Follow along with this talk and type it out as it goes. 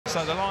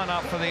So the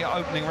line-up for the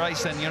opening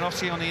race then,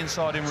 Janowski on the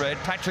inside in red,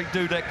 Patryk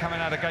Dudek coming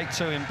out of gate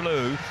 2 in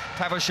blue,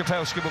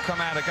 Patryk will come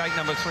out of gate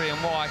number 3 in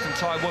white, and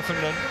Ty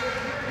Woofenden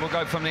will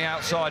go from the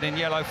outside in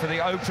yellow for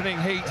the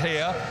opening heat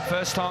here.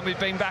 First time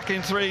we've been back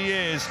in 3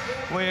 years.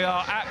 We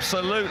are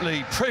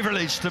absolutely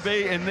privileged to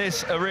be in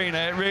this arena.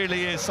 It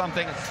really is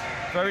something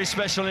very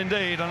special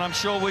indeed, and I'm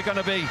sure we're going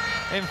to be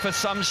in for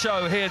some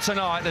show here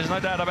tonight. There's no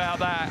doubt about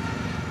that.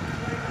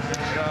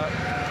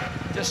 And,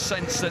 just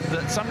sense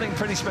that something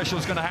pretty special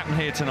is going to happen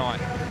here tonight.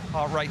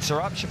 Heart rates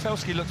are up.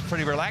 Szapelski looks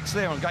pretty relaxed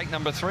there on gate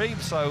number 3,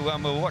 so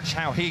we'll watch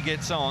how he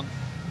gets on.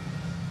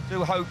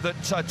 Do hope that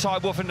Ty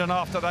Woofenden,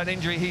 after that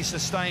injury he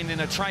sustained in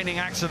a training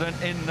accident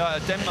in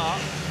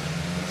Denmark,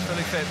 is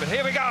fully fit. But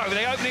here we go,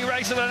 the opening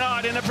race of the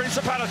night in the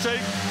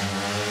Principality.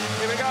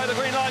 Here we go, the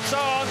green light's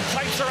on,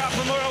 tapes are up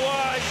and we're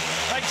away.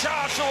 They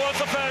charge towards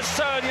the first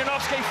turn.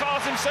 Janowski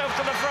fires himself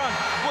to the front.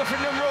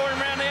 Woofenden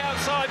roaring around the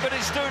outside, but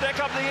it's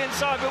Dudek up the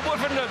inside. But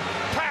Woofenden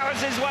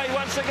powers his way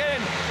once again.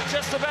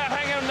 Just about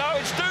hanging on. No,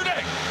 it's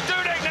Dudek.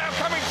 Dudek now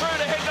coming through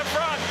to hit the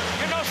front.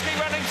 Janowski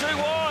running too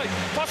wide.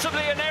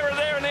 Possibly an error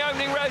there in the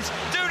opening race.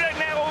 Dudek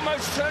now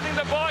almost turning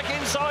the bike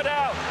inside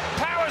out.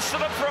 Powers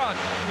to the front.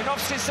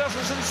 Janowski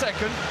settles in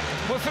second.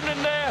 Woofenden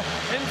there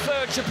in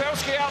third.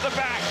 Szapelski out the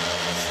back.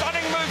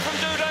 Stunning move from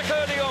Dudek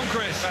early on,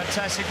 Chris.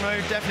 Fantastic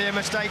move. Definitely a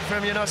mistake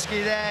from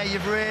Janowski there.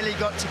 You've really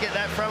got to get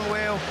that front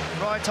wheel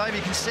right over.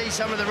 You can see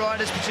some of the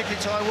riders,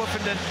 particularly Ty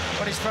Woofenden,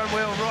 on his front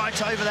wheel right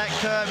over that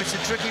curve. It's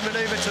a tricky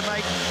manoeuvre to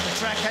make. The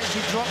track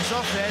actually drops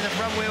off there. The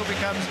front wheel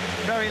becomes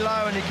very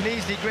low and you can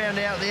easily ground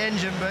out the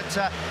engine, but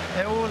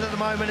all at the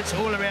moment, it's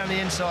all around the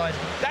inside.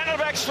 Down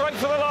the back straight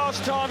for the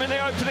last time in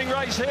the opening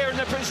race here in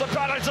the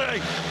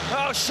Principality.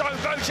 Oh,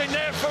 showboating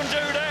there from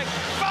Dudek.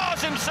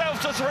 Fires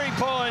himself to 3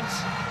 points.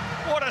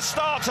 What a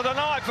start to the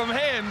night from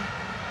him.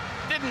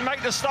 Didn't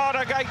make the start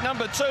at gate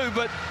number 2,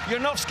 but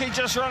Janowski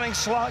just running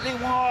slightly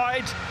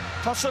wide.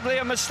 Possibly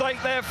a mistake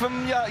there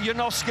from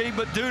Janowski,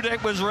 but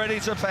Dudek was ready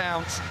to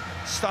pounce.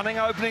 Stunning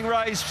opening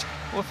race.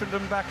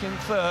 Woofenden back in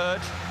third.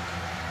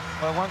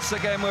 Well, once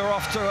again, we're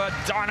off to a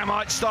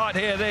dynamite start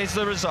here. There's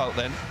the result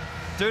then.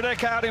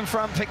 Dudek out in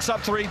front, picks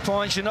up 3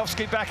 points.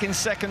 Janowski back in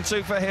second,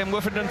 2 for him.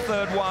 Woofenden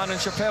third, 1, and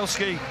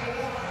Szapelski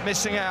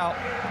missing out.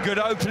 Good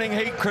opening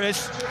heat,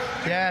 Chris.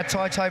 Yeah,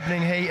 tight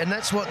opening heat, and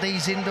that's what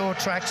these indoor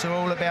tracks are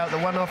all about, the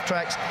one-off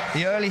tracks,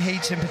 the early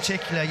heats in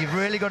particular. You've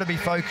really got to be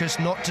focused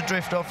not to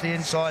drift off the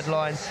inside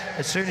line.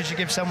 As soon as you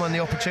give someone the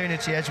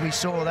opportunity, as we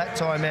saw that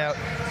time out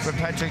from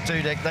Patryk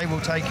Dudek, they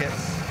will take it.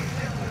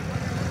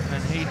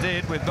 And he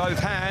did with both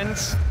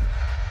hands.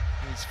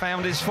 He's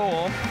found his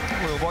form.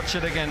 We'll watch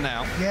it again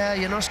now. Yeah,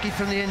 Janowski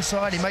from the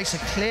inside. He makes a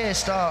clear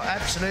start.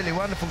 Absolutely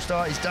wonderful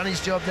start. He's done his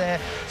job there.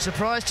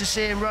 Surprised to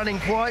see him running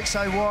quite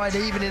so wide,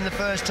 even in the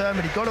first turn,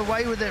 but he got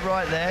away with it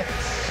right there.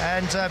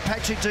 And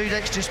Patryk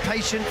Dudek's just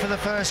patient for the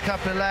first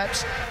couple of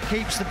laps.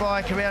 Keeps the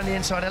bike around the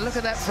inside. And look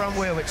at that front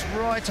wheel. It's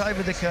right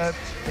over the curb.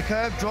 The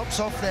curb drops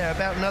off there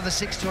about another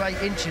 6 to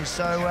 8 inches.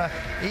 So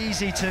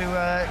easy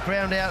to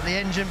ground out the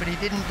engine, but he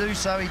didn't do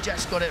so. He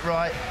just got it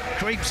right.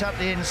 Creeps up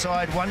the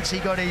inside. Once he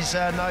got his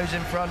nose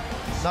in front,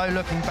 no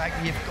looking back.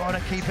 You've got to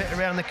keep it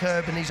around the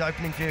curb in these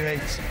opening few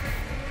heats.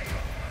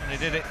 And he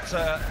did it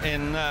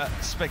in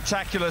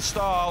spectacular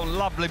style.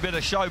 Lovely bit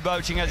of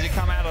showboating as he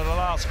come out of the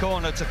last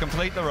corner to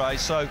complete the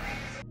race. So